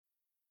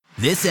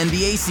This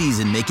NBA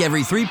season, make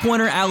every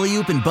three-pointer,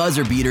 alley-oop, and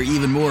buzzer beater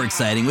even more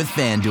exciting with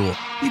FanDuel.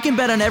 You can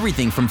bet on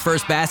everything from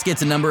first basket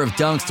to number of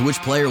dunks to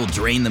which player will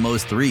drain the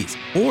most threes.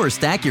 Or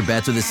stack your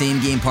bets with a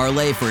same-game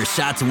parlay for a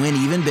shot to win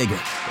even bigger.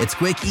 It's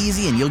quick,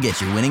 easy, and you'll get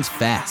your winnings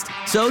fast.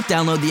 So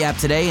download the app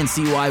today and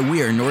see why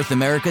we're North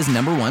America's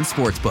 #1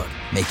 sportsbook.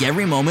 Make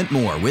every moment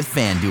more with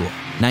FanDuel.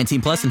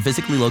 19 plus and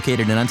physically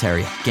located in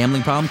Ontario.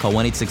 Gambling problem? Call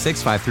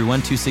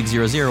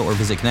 1-866-531-2600 or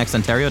visit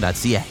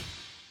connectsontario.ca.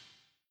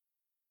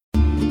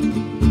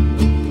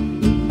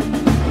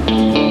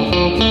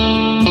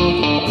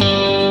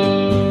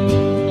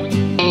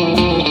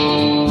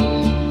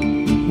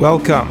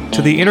 Welcome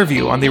to The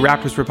Interview on the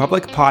Raptors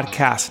Republic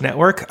Podcast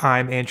Network.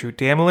 I'm Andrew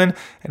Damelin,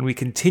 and we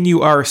continue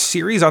our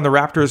series on the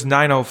Raptors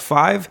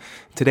 905.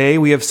 Today,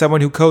 we have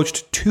someone who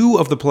coached two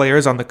of the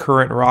players on the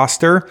current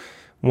roster.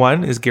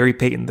 One is Gary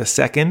Payton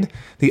II.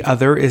 The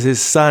other is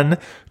his son,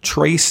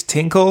 Trace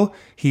Tinkle.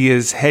 He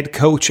is head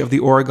coach of the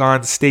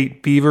Oregon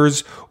State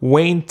Beavers,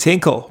 Wayne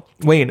Tinkle.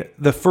 Wayne,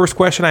 the first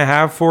question I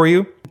have for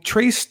you,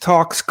 Trace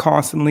talks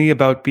constantly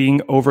about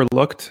being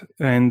overlooked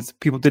and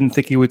people didn't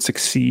think he would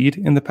succeed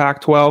in the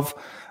Pac-12.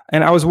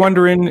 And I was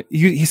wondering,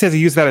 he says he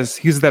uses that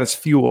as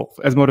fuel,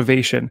 as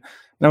motivation.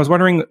 And I was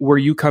wondering where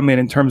you come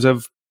in terms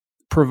of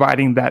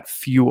providing that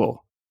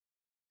fuel.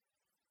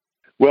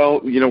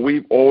 Well,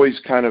 we've always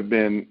kind of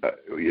been,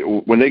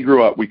 when they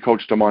grew up, we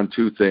coached them on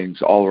two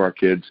things, all of our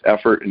kids,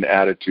 effort and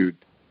attitude.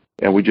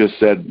 And we just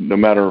said, no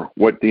matter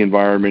what the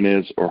environment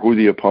is or who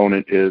the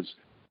opponent is,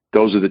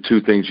 those are the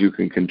two things you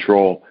can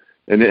control.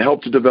 And it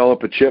helped to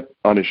develop a chip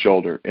on his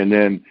shoulder. And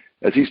then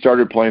as he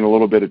started playing a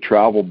little bit of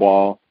travel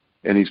ball,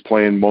 and he's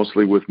playing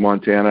mostly with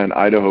Montana and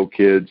Idaho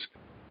kids,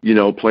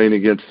 playing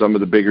against some of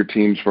the bigger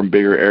teams from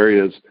bigger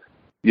areas,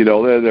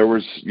 there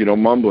was,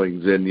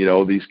 mumblings and,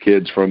 these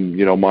kids from,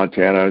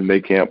 Montana and they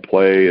can't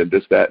play and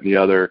this, that, and the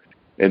other.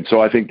 And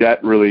so I think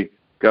that really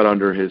got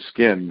under his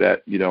skin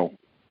that,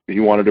 he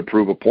wanted to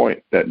prove a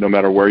point that no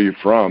matter where you're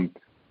from,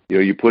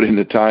 you put in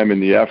the time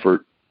and the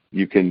effort,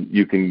 you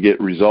can get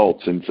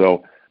results. And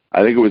so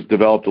I think it was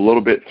developed a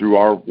little bit through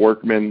our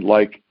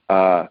workman-like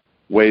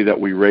way that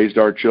we raised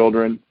our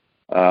children,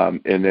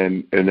 and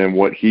then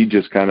what he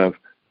just kind of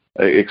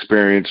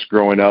experienced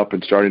growing up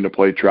and starting to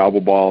play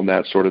travel ball and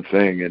that sort of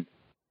thing.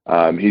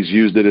 And he's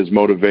used it as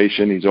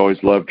motivation. He's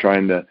always loved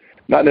trying to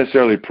not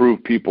necessarily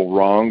prove people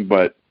wrong,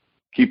 but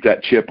keep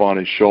that chip on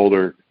his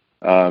shoulder,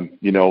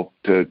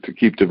 to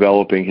keep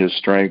developing his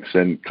strengths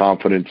and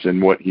confidence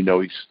in what he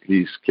knows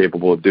he's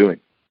capable of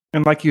doing.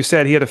 And like you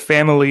said, he had a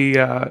family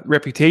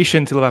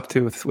reputation to live up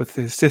to with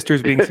his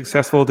sisters being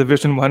successful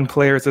Division I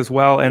players as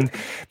well. And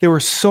there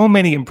were so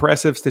many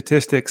impressive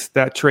statistics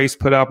that Trace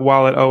put up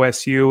while at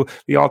OSU.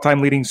 The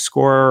all-time leading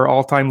scorer,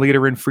 all-time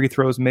leader in free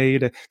throws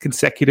made,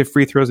 consecutive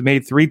free throws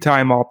made,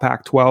 3-time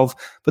All-Pac-12.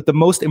 But the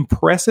most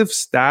impressive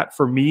stat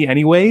for me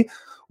anyway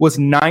was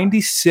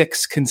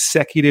 96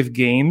 consecutive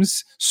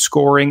games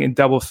scoring in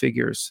double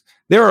figures.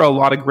 There are a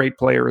lot of great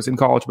players in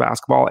college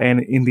basketball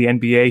and in the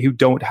NBA who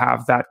don't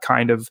have that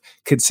kind of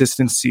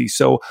consistency.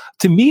 So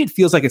to me, it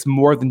feels like it's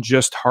more than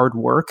just hard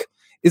work.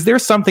 Is there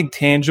something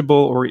tangible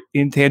or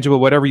intangible,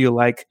 whatever you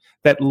like,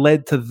 that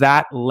led to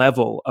that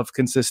level of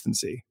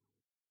consistency?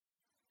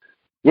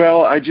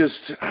 Well, I just,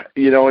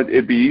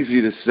 it'd be easy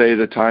to say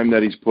the time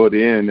that he's put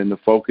in and the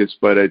focus,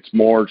 but it's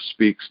more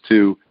speaks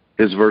to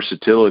his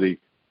versatility.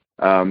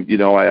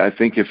 I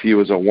think if he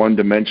was a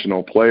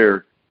one-dimensional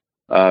player,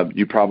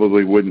 you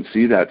probably wouldn't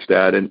see that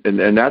stat.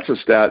 And that's a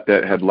stat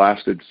that had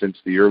lasted since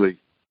the early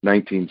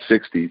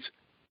 1960s.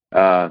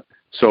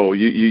 So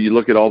you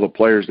look at all the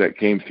players that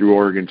came through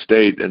Oregon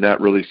State, and that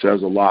really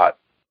says a lot.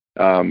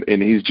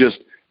 And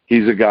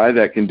he's a guy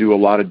that can do a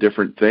lot of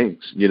different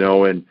things,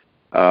 and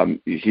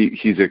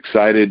he's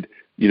excited,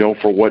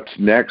 for what's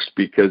next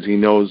because he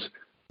knows,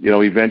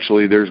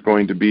 eventually there's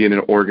going to be an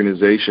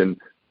organization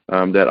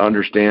that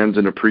understands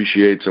and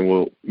appreciates and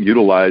will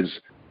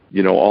utilize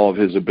all of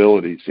his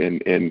abilities.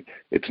 And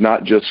it's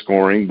not just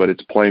scoring, but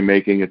it's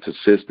playmaking, it's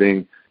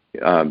assisting,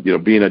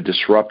 being a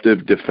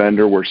disruptive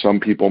defender where some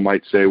people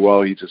might say,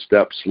 well, he's a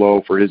step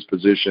slow for his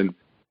position,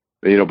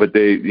 but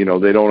they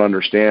don't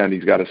understand.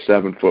 He's got a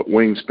 7-foot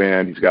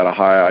wingspan. He's got a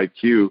high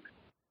IQ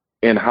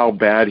and how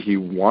bad he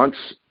wants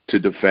to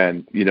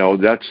defend.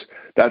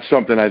 That's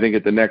something I think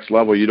at the next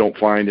level you don't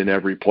find in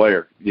every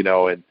player,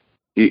 and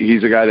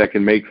he's a guy that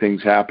can make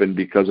things happen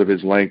because of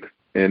his length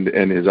and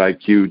his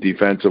IQ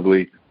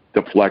defensively,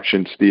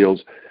 deflection,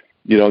 steals,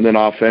 and then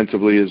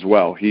offensively as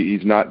well.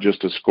 He's not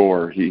just a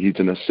scorer. He's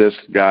an assist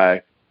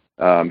guy.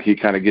 He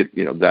kind of get,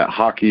 that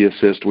hockey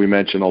assist we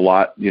mention a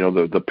lot,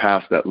 the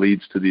pass that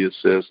leads to the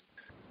assist.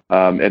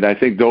 And I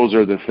think those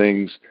are the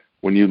things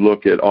when you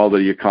look at all that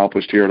he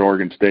accomplished here at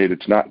Oregon State,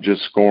 it's not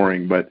just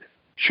scoring, but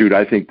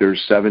I think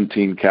there's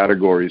 17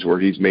 categories where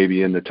he's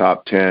maybe in the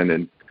top 10.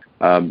 And,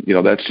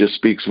 that just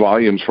speaks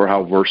volumes for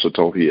how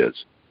versatile he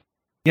is.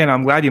 Yeah, and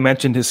I'm glad you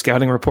mentioned his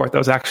scouting report. That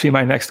was actually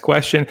my next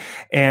question.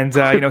 And,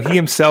 he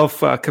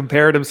himself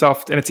compared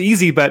himself, and it's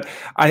easy, but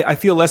I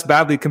feel less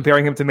badly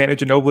comparing him to Manu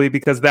Ginobili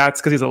because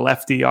he's a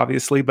lefty,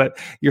 obviously. But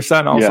your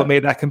son also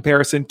made that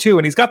comparison too.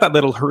 And he's got that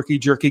little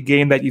herky-jerky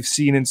game that you've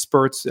seen in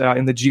spurts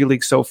in the G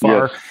League so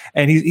far. Yes.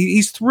 And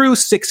he's through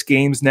 6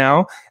 games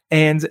now.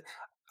 And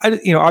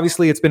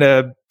obviously it's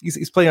been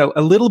he's playing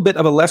a little bit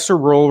of a lesser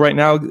role right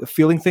now,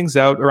 feeling things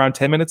out around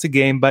 10 minutes a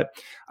game. But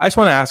I just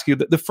want to ask you,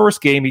 the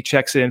first game he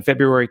checks in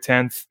February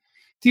 10th,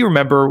 do you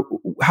remember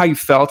how you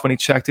felt when he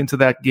checked into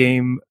that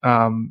game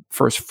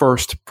for his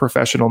first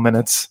professional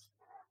minutes?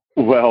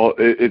 Well,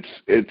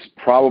 it's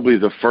probably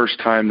the first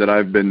time that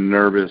I've been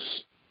nervous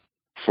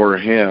for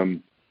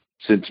him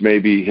since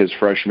maybe his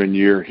freshman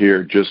year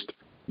here, just,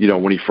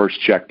 when he first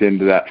checked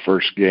into that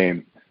first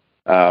game.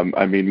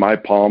 My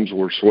palms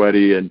were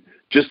sweaty and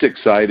just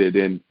excited.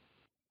 And,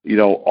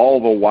 all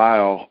the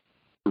while,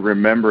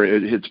 remember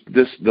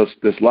this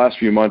last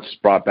few months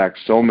brought back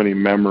so many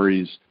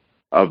memories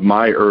of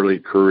my early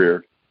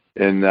career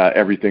and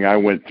everything I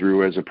went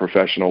through as a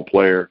professional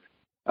player.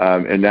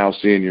 And now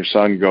seeing your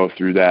son go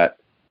through that,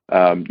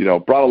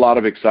 brought a lot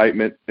of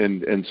excitement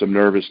and some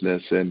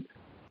nervousness. And,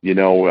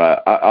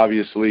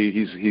 obviously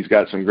he's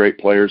got some great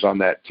players on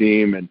that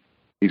team, and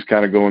he's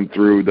kind of going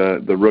through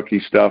the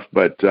rookie stuff,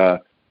 but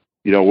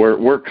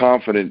we're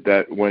confident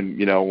that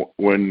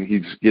when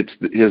he gets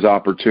his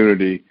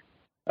opportunity,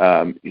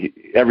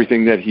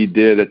 everything that he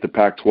did at the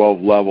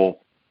Pac-12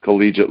 level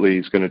collegiately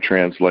is going to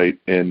translate,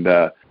 and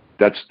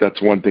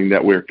that's one thing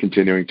that we're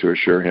continuing to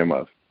assure him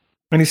of.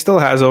 And he still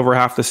has over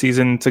half the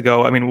season to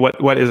go. I mean,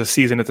 what is a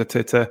season? It's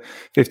a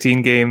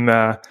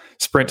 15-game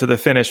sprint to the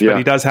finish, but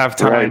he does have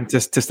time to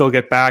still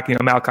get back.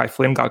 Malachi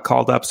Flynn got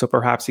called up, so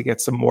perhaps he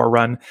gets some more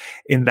run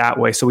in that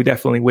way. So we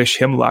definitely wish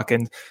him luck.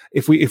 And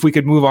if we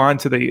could move on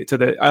to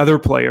the other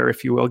player,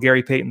 if you will,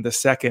 Gary Payton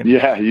II.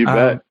 Yeah, you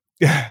bet.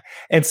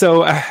 And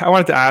so I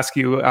wanted to ask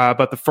you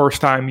about the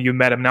first time you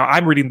met him. Now,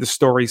 I'm reading the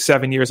story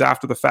 7 years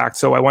after the fact,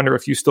 so I wonder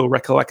if you still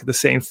recollect the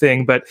same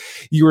thing. But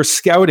you were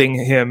scouting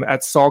him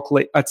at Salt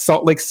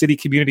Lake City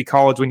Community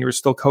College when you were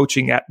still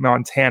coaching at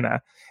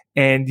Montana.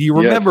 And you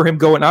remember him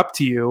going up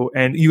to you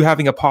and you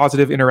having a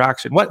positive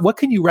interaction. What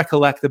can you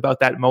recollect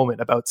about that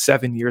moment about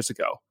 7 years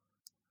ago?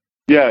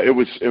 Yeah, it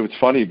was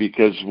funny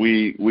because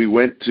we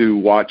went to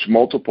watch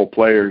multiple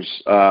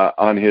players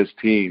on his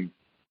team.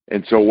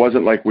 And so it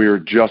wasn't like we were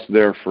just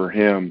there for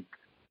him.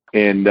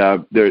 And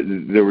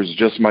there was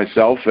just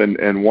myself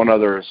and one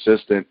other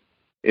assistant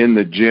in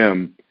the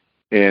gym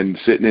and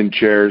sitting in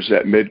chairs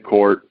at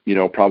midcourt,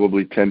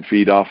 probably 10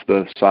 feet off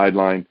the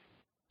sideline.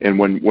 And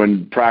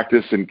when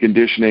practice and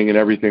conditioning and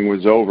everything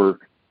was over,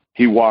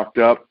 he walked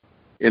up,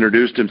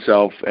 introduced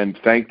himself, and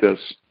thanked us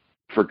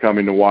for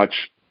coming to watch,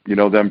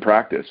 them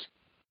practice.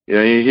 He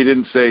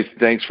didn't say,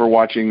 "Thanks for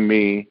watching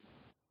me."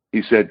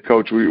 He said,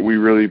 "Coach, we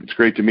really, it's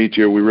great to meet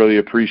you. We really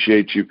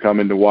appreciate you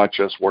coming to watch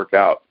us work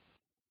out."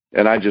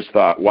 And I just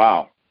thought,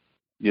 wow,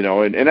 and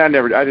I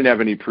didn't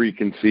have any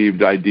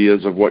preconceived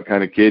ideas of what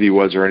kind of kid he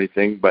was or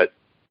anything, but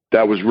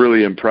that was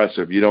really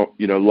impressive. A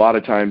lot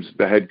of times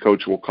the head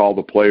coach will call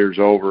the players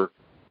over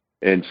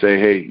and say,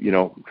 "Hey,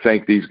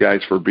 thank these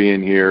guys for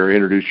being here.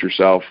 Introduce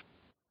yourself."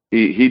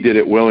 He did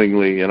it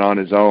willingly and on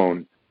his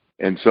own.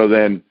 And so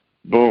then,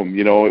 boom,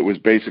 it was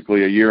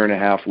basically a year and a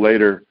half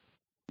later.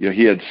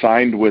 He had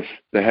signed with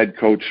the head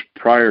coach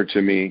prior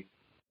to me,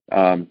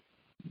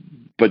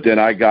 but then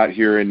I got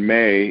here in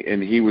May,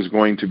 and he was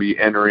going to be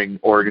entering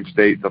Oregon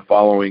State the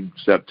following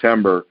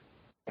September.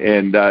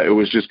 And it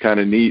was just kind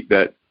of neat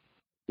that,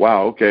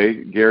 wow,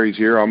 okay, Gary's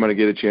here. I'm going to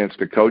get a chance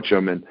to coach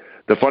him. And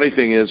the funny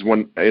thing is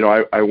when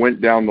I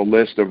went down the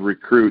list of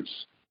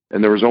recruits,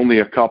 and there was only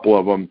a couple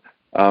of them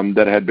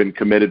that had been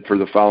committed for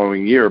the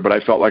following year, but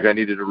I felt like I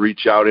needed to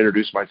reach out,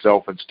 introduce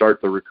myself, and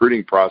start the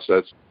recruiting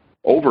process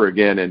over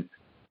again. And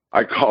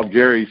I called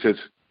Gary. He says,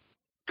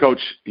 "Coach,"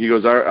 he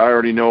goes, I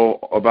already know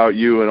about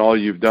you and all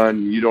you've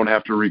done. You don't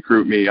have to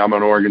recruit me. I'm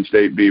an Oregon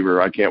State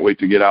Beaver. I can't wait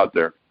to get out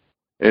there."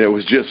 And it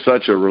was just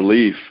such a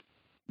relief,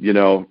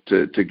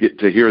 to get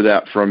to hear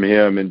that from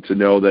him and to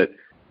know that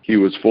he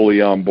was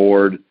fully on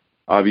board.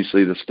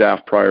 Obviously, the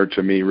staff prior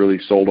to me really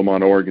sold him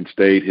on Oregon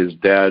State. His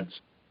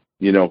dad's,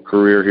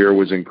 career here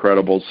was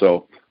incredible.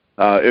 So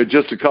it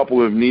just a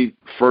couple of neat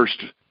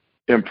first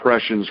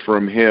impressions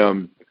from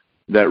him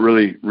that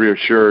really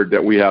reassured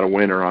that we had a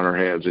winner on our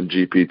hands in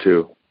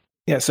GP2.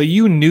 Yeah, so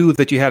you knew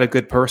that you had a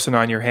good person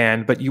on your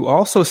hand, but you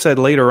also said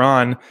later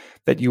on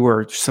that you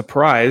were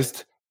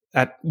surprised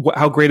at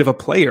how great of a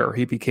player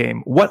he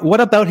became. What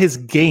about his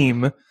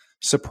game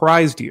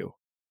surprised you?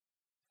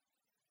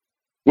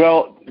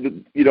 Well,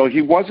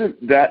 he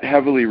wasn't that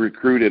heavily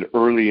recruited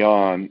early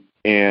on,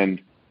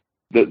 and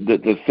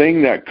the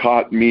thing that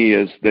caught me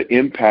is the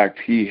impact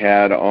he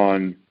had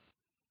on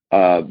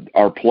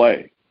our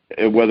play.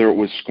 Whether it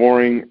was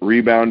scoring,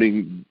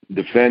 rebounding,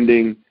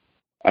 defending.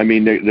 I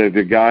mean,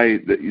 the guy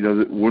that,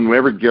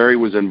 whenever Gary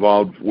was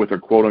involved with a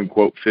quote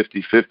unquote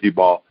 50-50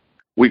 ball,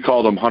 we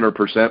called them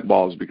 100%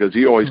 balls because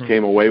he always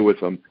came away with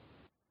them.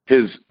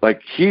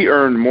 he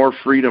earned more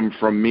freedom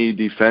from me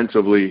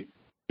defensively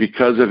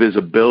because of his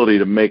ability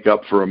to make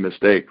up for a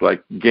mistake,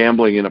 like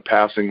gambling in a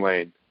passing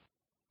lane.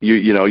 You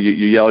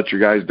yell at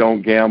your guys,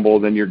 don't gamble,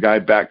 then your guy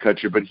back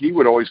cuts you. But he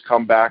would always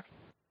come back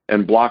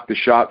and block the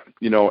shot,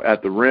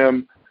 at the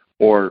rim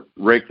or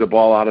rake the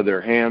ball out of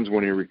their hands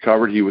when he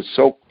recovered. He was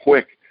so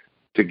quick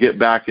to get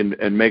back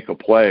and make a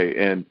play,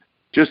 and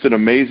just an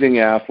amazing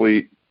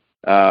athlete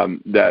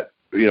that,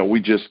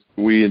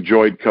 we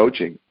enjoyed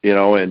coaching,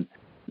 and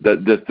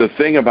the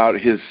thing about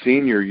his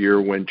senior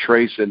year when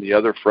Trace and the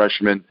other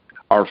freshmen,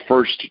 our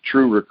first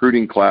true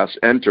recruiting class,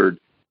 entered,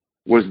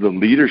 was the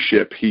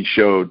leadership he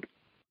showed.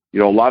 A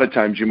lot of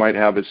times you might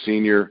have a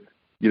senior,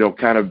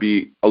 kind of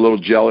be a little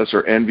jealous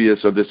or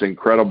envious of this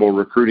incredible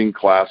recruiting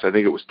class. I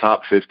think it was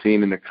top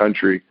 15 in the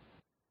country.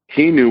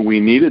 He knew we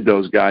needed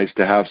those guys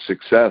to have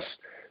success.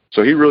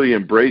 So he really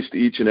embraced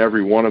each and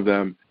every one of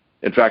them.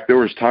 In fact, there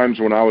was times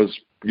when I was,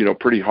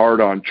 pretty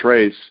hard on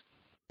Trace,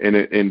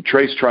 and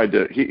Trace tried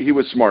to, he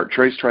was smart.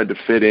 Trace tried to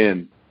fit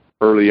in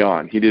early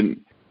on. He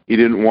didn't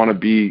want to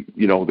be,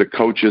 the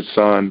coach's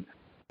son.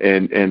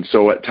 And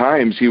so at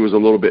times he was a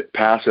little bit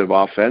passive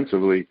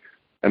offensively,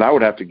 and I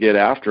would have to get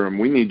after him.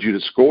 We need you to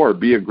score,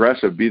 be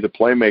aggressive, be the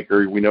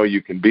playmaker we know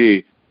you can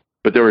be.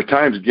 But there were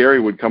times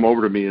Gary would come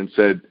over to me and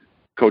said,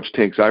 Coach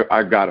Tinks,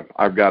 I've got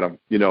him,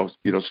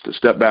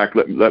 step back,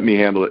 let me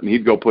handle it. And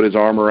he'd go put his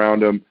arm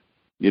around him,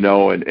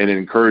 and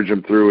encourage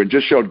him through, and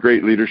just showed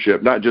great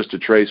leadership, not just to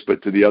Trace,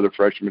 but to the other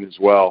freshmen as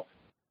well.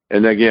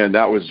 And again,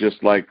 that was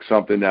just like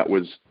something that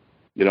was,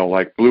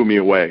 blew me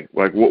away.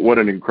 Like what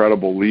an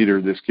incredible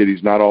leader this kid.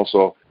 He's not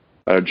also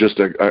just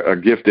a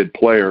gifted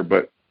player,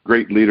 but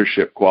great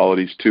leadership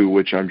qualities too,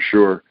 which I'm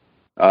sure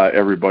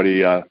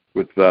everybody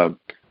with the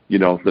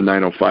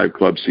 905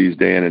 club sees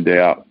day in and day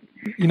out.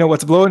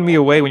 What's blowing me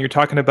away when you're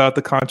talking about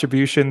the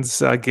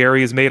contributions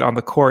Gary has made on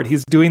the court,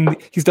 he's done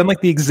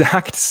like the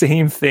exact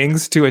same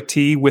things to a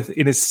T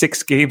in his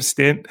 6-game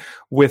stint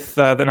with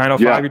the 905.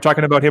 Yeah. You're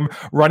talking about him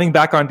running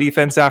back on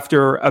defense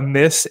after a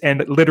miss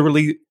and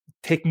literally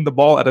taking the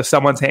ball out of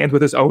someone's hands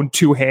with his own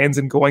 2 hands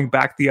and going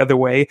back the other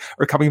way,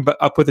 or coming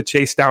up with a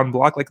chase down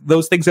block. Like,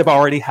 those things have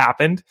already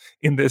happened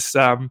in this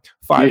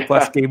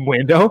 5+ game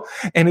window.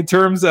 And in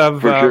terms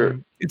of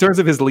in terms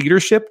of his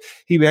leadership,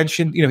 he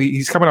mentioned,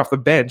 he's coming off the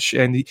bench,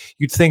 and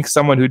you'd think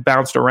someone who'd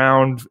bounced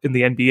around in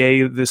the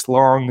NBA this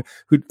long,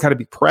 who'd kind of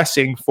be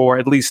pressing for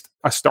at least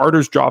a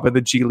starter's job in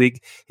the G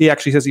League. He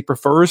actually says he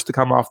prefers to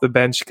come off the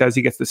bench because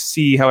he gets to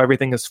see how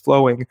everything is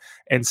flowing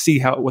and see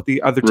what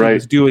the other team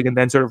is doing, and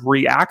then sort of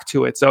react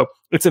to it. So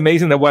it's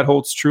amazing that what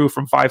holds true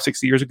from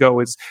 5-6 years ago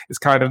is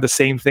kind of the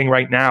same thing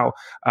right now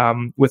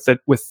with the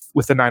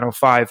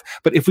 905.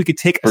 But if we could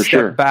take a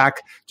step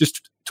back,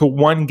 just to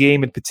one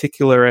game in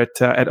particular at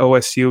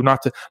OSU,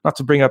 not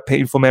to bring up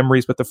painful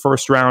memories, but the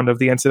first round of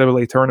the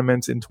NCAA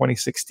tournament in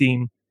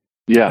 2016.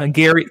 Yeah, and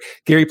Gary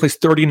plays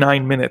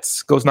 39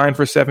 minutes, goes 9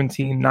 for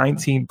 17,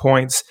 19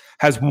 points,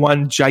 has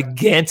one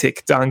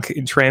gigantic dunk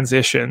in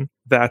transition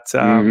that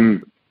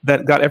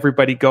got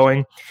everybody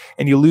going,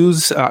 and you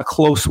lose a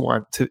close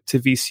one to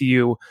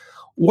VCU.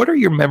 What are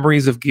your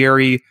memories of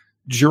Gary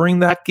during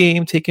that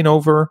game taking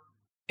over,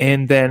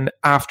 and then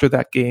after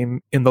that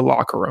game in the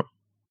locker room?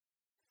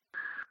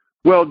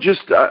 Well,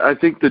 I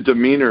think the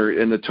demeanor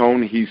and the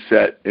tone he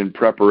set in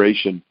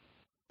preparation.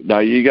 Now,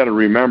 you got to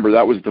remember,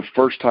 that was the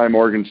first time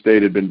Oregon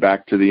State had been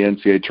back to the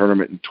NCAA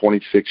tournament in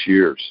 26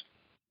 years.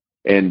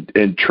 And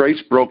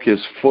Trace broke his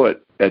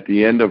foot at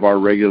the end of our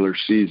regular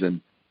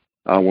season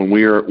when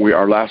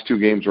our last 2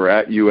 games were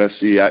at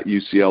USC, at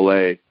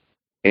UCLA.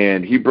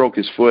 And he broke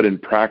his foot in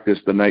practice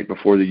the night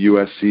before the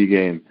USC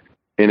game.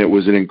 And it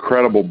was an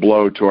incredible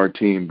blow to our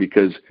team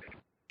because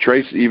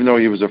Trace, even though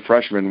he was a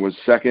freshman, was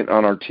second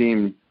on our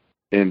team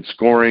in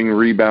scoring,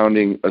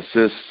 rebounding,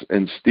 assists,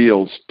 and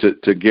steals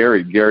to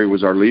Gary. Gary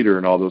was our leader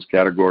in all those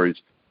categories.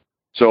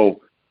 So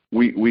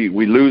we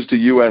lose to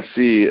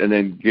USC, and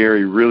then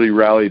Gary really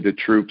rallied the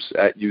troops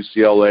at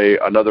UCLA.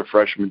 Another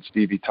freshman,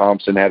 Stevie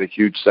Thompson, had a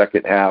huge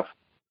second half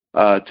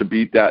to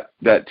beat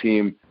that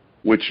team,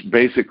 which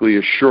basically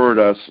assured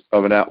us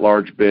of an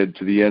at-large bid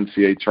to the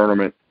NCAA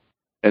tournament.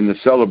 And the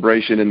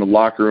celebration in the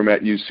locker room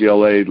at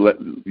UCLA,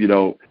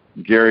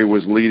 Gary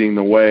was leading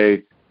the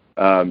way.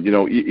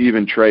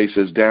 Even Trace,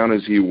 as down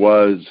as he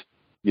was,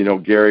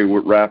 Gary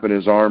wrapping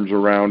his arms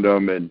around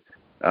him, and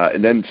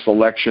then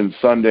Selection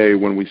Sunday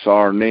when we saw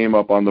our name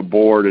up on the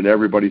board and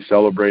everybody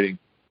celebrating,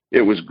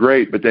 it was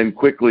great. But then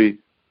quickly,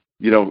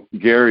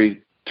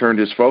 Gary turned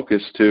his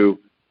focus to,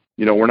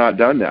 we're not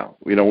done now.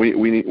 We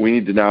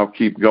need to now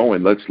keep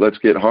going. Let's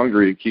get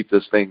hungry and keep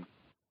this thing,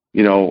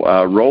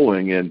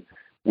 rolling. And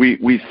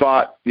we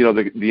thought, the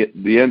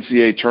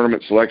NCAA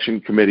tournament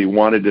selection committee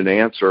wanted an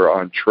answer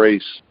on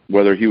Trace,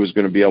 whether he was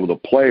going to be able to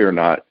play or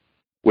not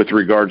with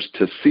regards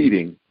to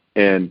seeding.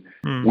 And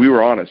we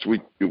were honest. We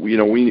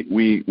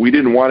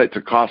didn't want it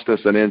to cost us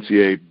an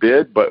NCAA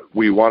bid, but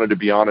we wanted to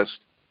be honest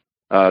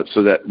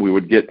so that we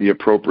would get the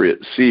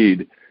appropriate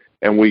seed.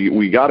 And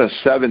we got a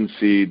 7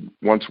 seed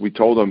once we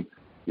told them,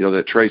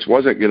 that Trace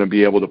wasn't going to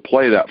be able to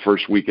play that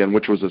first weekend,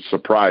 which was a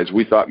surprise.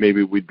 We thought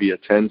maybe we'd be a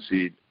 10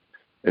 seed.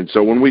 And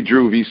so when we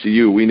drew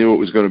VCU, we knew it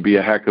was going to be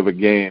a heck of a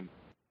game.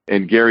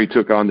 And Gary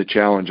took on the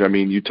challenge. I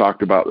mean, you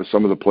talked about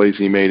some of the plays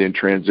he made in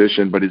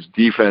transition, but his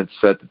defense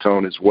set the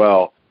tone as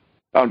well.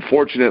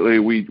 Unfortunately,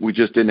 we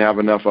just didn't have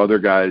enough other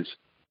guys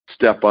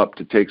step up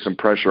to take some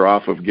pressure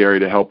off of Gary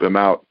to help him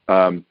out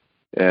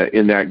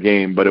in that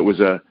game. But it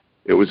was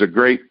a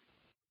great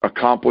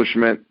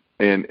accomplishment,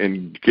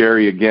 and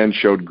Gary again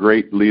showed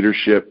great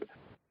leadership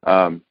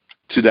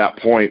to that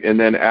point. And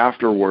then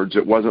afterwards,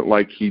 it wasn't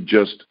like he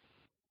just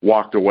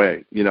walked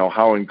away.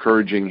 How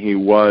encouraging he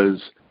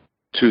was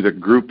to the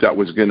group that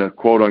was going to,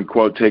 quote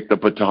unquote, take the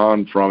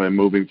baton from him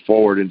moving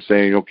forward and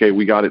saying, okay,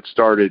 we got it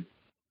started.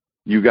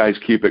 You guys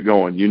keep it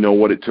going. You know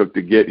what it took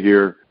to get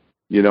here.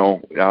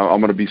 I'm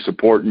going to be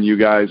supporting you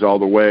guys all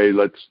the way.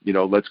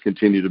 Let's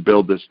continue to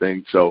build this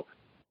thing. So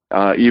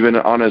even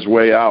on his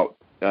way out,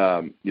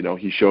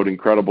 he showed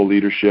incredible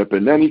leadership,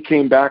 and then he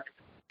came back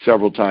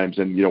several times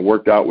and,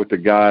 worked out with the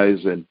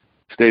guys and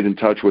stayed in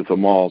touch with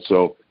them all.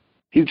 So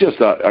he's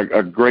just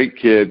a great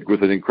kid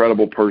with an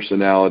incredible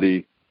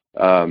personality.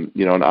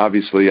 And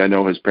obviously I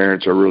know his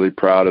parents are really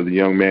proud of the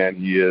young man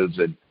he is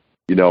and,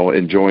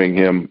 enjoying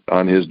him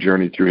on his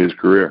journey through his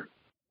career.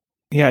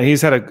 Yeah,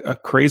 he's had a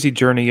crazy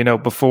journey,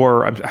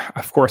 before,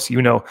 of course,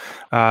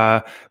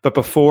 but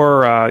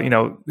before,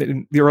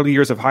 in the early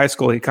years of high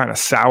school, he kind of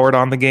soured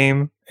on the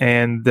game.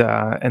 And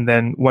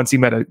then once he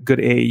met a good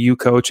AAU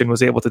coach and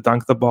was able to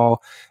dunk the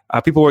ball,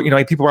 people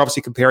were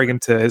obviously comparing him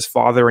to his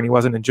father, and he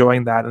wasn't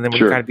enjoying that. And then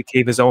when he kind of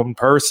became his own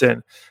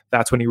person,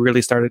 that's when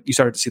you started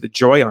to see the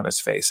joy on his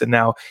face. And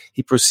now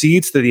he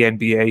proceeds to the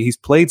NBA. He's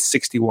played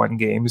 61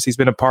 games. He's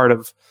been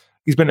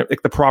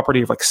like the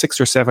property of like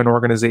 6 or 7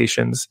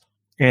 organizations.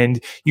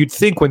 And you'd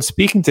think when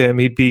speaking to him,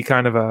 he'd be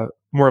kind of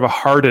more of a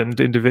hardened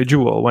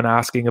individual when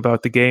asking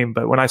about the game.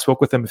 But when I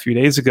spoke with him a few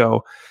days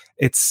ago,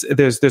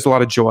 there's a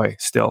lot of joy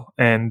still.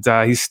 And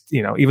he's,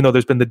 even though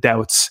there's been the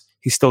doubts,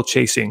 he's still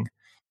chasing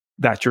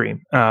that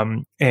dream.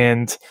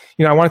 And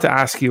I wanted to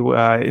ask you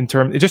in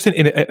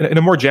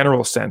a more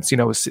general sense,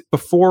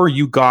 before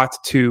you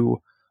got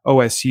to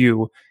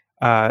OSU,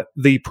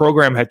 the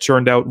program had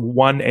churned out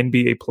one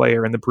NBA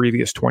player in the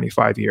previous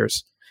 25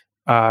 years.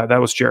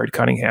 That was Jared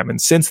Cunningham. And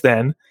since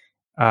then,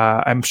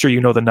 I'm sure you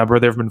know the number.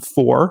 There have been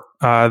 4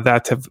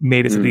 that have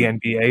made it to the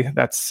NBA.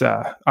 That's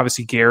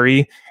obviously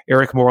Gary,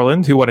 Eric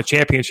Moreland, who won a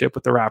championship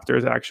with the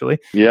Raptors, actually.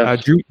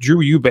 Yes.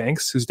 Drew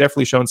Eubanks, who's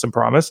definitely shown some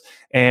promise,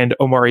 and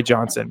Omari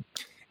Johnson.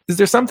 Is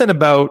there something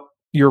about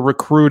your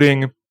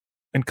recruiting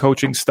and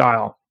coaching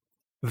style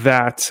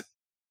that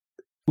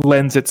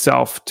lends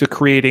itself to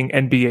creating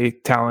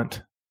NBA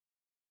talent,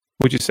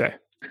 would you say?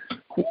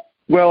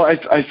 Well,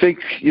 I think,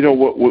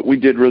 what we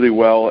did really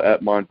well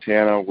at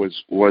Montana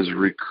was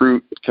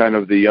recruit kind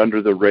of the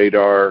under the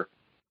radar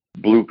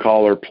blue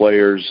collar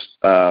players,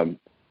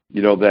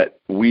 that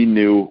we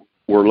knew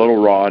were a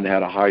little raw and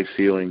had a high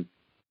ceiling.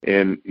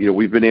 And,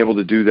 we've been able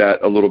to do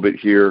that a little bit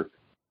here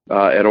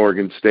at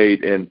Oregon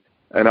State. And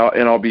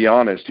I'll be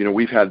honest,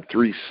 we've had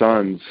 3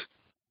 sons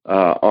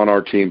on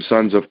our team,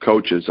 sons of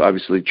coaches,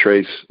 obviously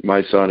Trace,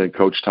 my son, and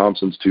Coach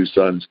Thompson's 2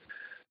 sons.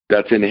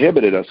 That's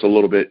inhibited us a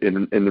little bit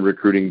in the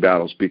recruiting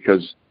battles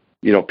because,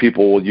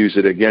 people will use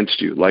it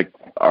against you, like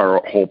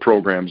our whole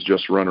program's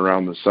just run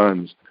around the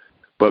Suns.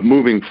 But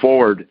moving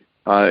forward,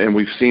 and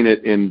we've seen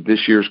it in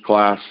this year's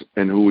class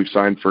and who we've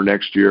signed for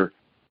next year,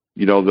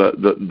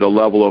 the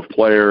level of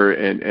player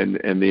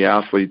and the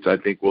athletes, I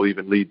think, will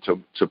even lead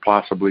to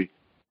possibly,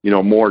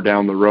 more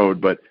down the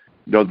road. But,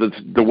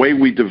 the way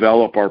we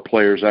develop our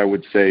players, I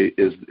would say,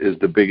 is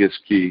the biggest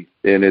key.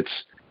 And it's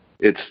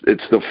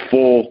the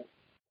full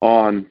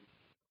on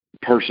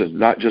person,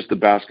 not just the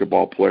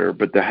basketball player,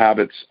 but the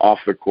habits off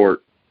the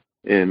court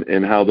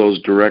and how those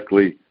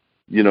directly,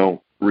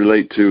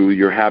 relate to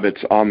your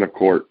habits on the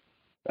court.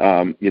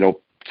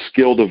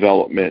 Skill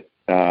development,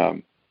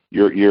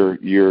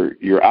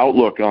 your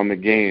outlook on the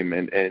game.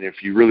 And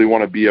if you really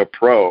want to be a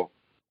pro,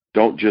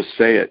 don't just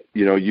say it.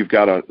 You've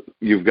got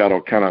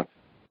to kind of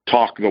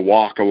talk the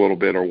walk a little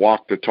bit or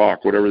walk the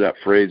talk, whatever that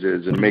phrase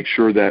is, and make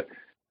sure that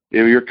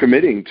you're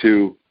committing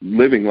to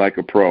living like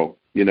a pro.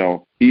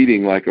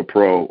 Eating like a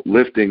pro,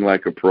 lifting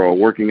like a pro,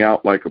 working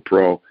out like a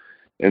pro.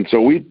 And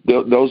so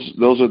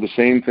those are the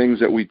same things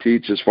that we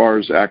teach as far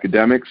as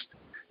academics.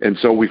 And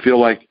so we feel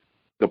like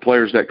the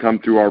players that come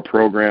through our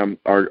program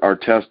are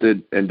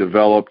tested and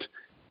developed.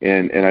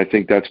 And I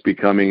think that's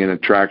becoming an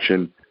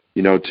attraction,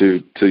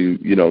 to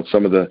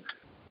some of the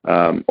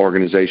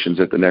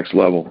organizations at the next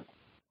level.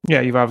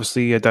 Yeah, you've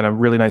obviously done a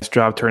really nice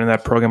job turning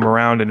that program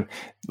around, and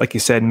like you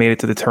said, made it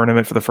to the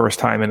tournament for the first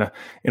time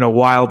in a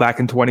while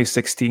back in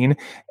 2016.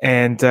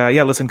 And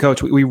listen,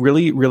 Coach, we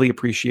really, really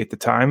appreciate the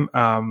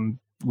time.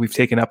 We've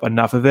taken up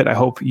enough of it. I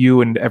hope you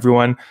and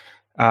everyone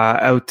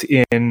out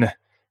in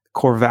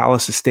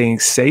Corvallis is staying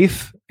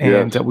safe,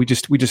 and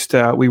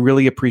yes. We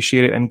really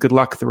appreciate it. And good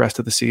luck the rest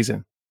of the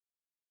season.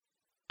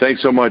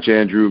 Thanks so much,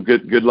 Andrew.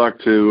 Good luck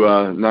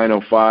to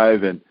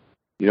 905 and.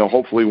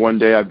 hopefully one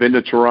day. I've been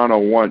to Toronto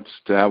once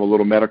to have a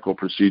little medical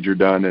procedure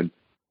done, and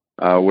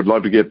would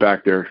love to get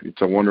back there.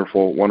 It's a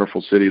wonderful,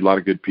 wonderful city, a lot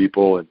of good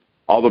people, and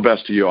all the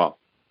best to you all.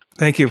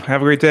 Thank you.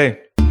 Have a great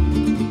day.